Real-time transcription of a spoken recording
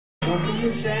be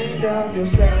ashamed of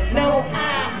yourself. No,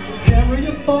 I Carry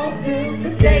your fault till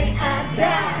the day I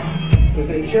die. Cause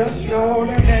they just know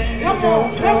that they Come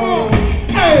don't on, come know. on.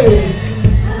 Hey!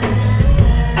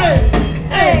 Hey!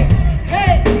 Hey,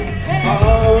 hey, hey.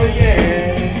 Oh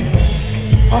yeah!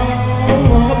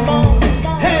 Oh! Come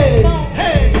on, Hey! come on.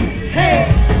 Hey! Hey!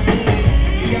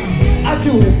 I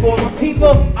do it for the people.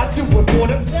 I do it for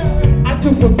the. I do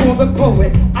it for the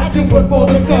poet. I do it for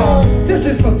the God. This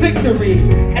is for victory,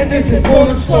 and this is for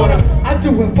the slaughter. I do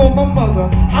it for my mother.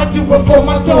 I do it for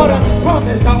my daughter.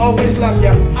 Promise I always love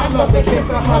ya. I love to kiss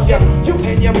and hug ya. You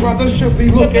and your brother should be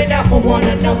looking out for one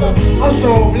another. I'm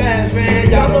so blessed, man.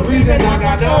 Y'all the reason I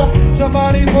got up.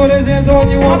 Somebody put his hands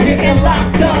on you, I'm getting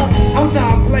locked up. I'm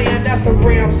not playing, that's a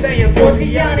Grae I'm saying for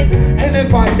Gianni. And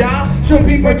if I die, she'll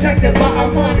be protected by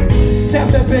a money.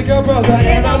 That's a bigger brother,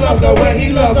 and I love the way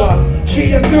he love her.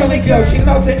 She a girly girl, she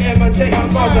loves to imitate her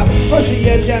mother. But she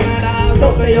a Gemini,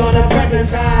 so stay on the friendly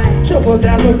side. She'll put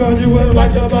that look on you, it's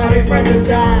like your body friend is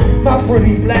died. My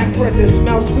pretty black princess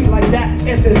smells sweet like that.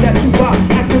 Instance that you buy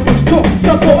after each talk,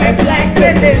 Sucko and black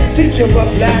business. Teacher but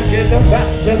black in the back,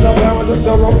 there's a parent of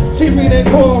the road. She reading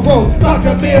cornrows, like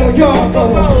a $1,000,000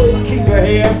 road. Keep her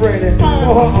hair braided, for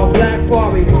her a black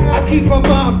Barbie. I keep her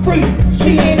mind free,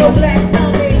 she ain't no black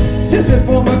zombie. This is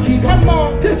for my keeper. Come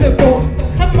on. This is for.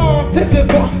 Come on. This is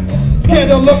for.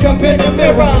 Get a look up in the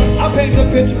mirror. I paint the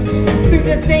picture. Through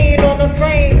the stain on the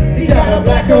frame. She got a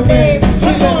blacker name.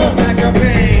 She got a blacker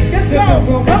name. This is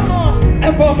for my. Come on.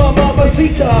 And for my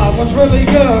mamacita, what's really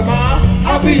good, ma?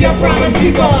 I'll be your promise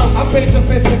keeper. I paint the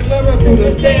picture clearer through the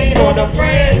stain on the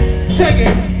frame. Sing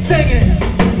it, sing it.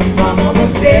 My mama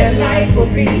said life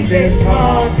would be this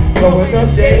hard. Growing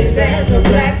up days as a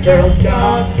black girl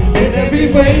scar. In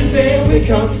every way still we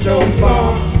come so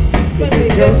far. Cause they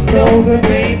just know the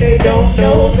name, they don't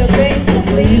know the name. So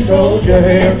please hold your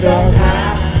hands up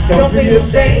high. Don't be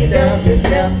ashamed of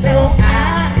yourself, no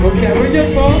I will carry your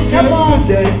phone till the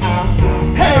day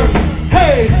I.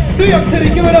 Hey, hey, New York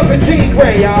City, give it up for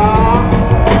Grae, y'all.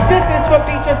 This is for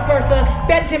Beatrice Bertha,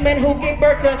 Benjamin who gave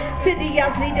birth to Cindy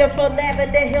Alcida for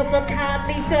Lavender Hill for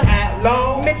Kanisha. At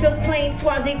long. Mitchell's Plain,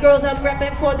 Swazi girls are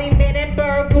repping for the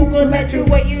Minenberg. Google let you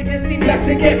where you just be blessed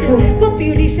to get through. For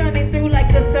beauty shining through like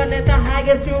the sun at the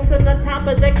highest room to the top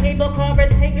of the cable car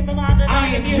and taking from out of I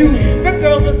am you. For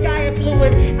girls with sky and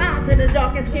fluids, eyes in the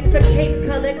darkest skin for cape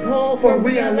colored coal. For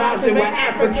realizing we're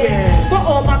African. For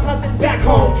all my cousins back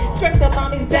home, strength of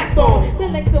mommy's backbone. The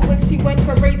length of which she went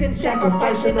for raising,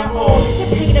 sacrificing her own.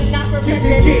 The pain of not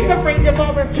repenting, the range of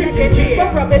all reflected.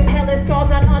 For rubbing palace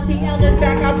scars on auntie elders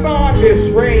back abroad. This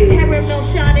Grae. Caramel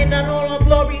shining on all our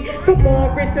glory. For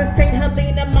Marissa, St.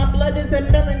 Helena, my blood is a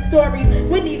million stories.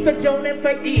 Winnie for Jonah, for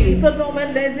Edie, for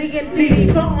Norman, Leslie, and Dee.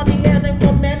 For Auntie Ellen,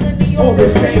 for Melanie, all the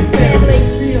same family.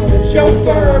 Feel the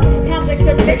chauffeur. Complex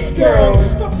of mixed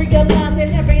girls. For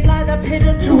realizing every line up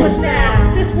hidden to us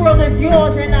now. This world is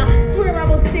yours, and I swear I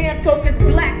will stand focused.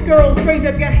 Black girls, raise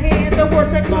up your hands and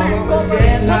worship My black mama folks.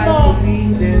 said Come life on. would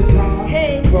be this hard.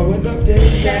 Hey. Growing up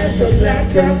days That's a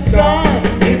black girl scar.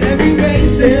 in every way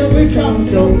still we come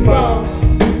so far.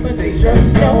 But they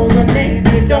just know the name,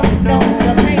 they don't know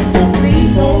the pain. So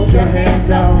please hold your hands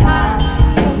up high.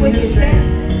 When you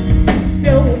stand,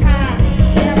 go high.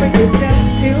 Carry yourself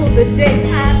till the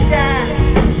day I die.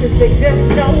 Cause they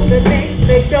just know the name,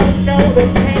 they don't know the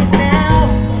pain now.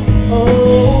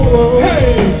 Oh,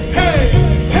 Hey, hey,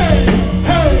 hey,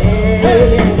 hey,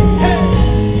 hey,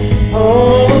 hey.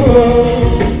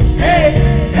 oh, Hey,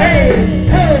 hey,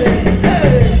 hey,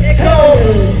 hey, it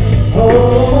goes.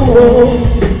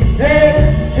 oh,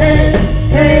 hey, hey,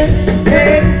 hey,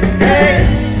 hey,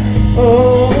 hey,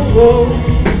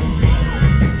 oh,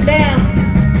 Now,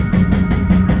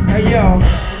 hey, yo.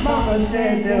 Mama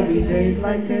said there'll be days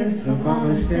like this. Her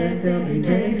mama said there'll be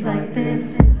days like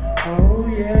this. Oh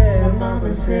yeah,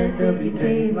 mama said there'll be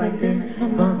days like this.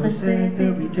 Mama said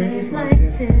there'll be days like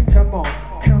this. Come on,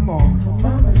 come on.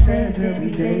 Mama said there'll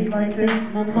be days like this.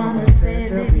 Mama said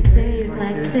there'll be days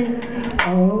like this.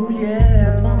 Oh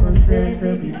yeah, mama said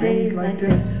there'll be days like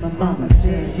this. My mama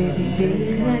said there'll be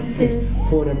days like this.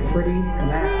 For the pretty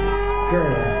black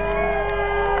girl.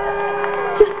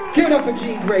 Give it up for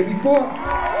Grae.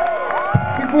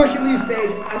 Before she leaves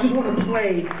stage, I just want to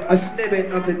play a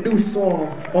snippet of the new song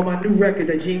on my new record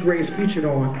that Grae is featured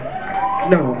on.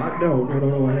 No.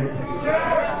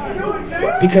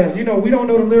 Because, you know, we don't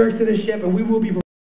know the lyrics to this yet, but we will be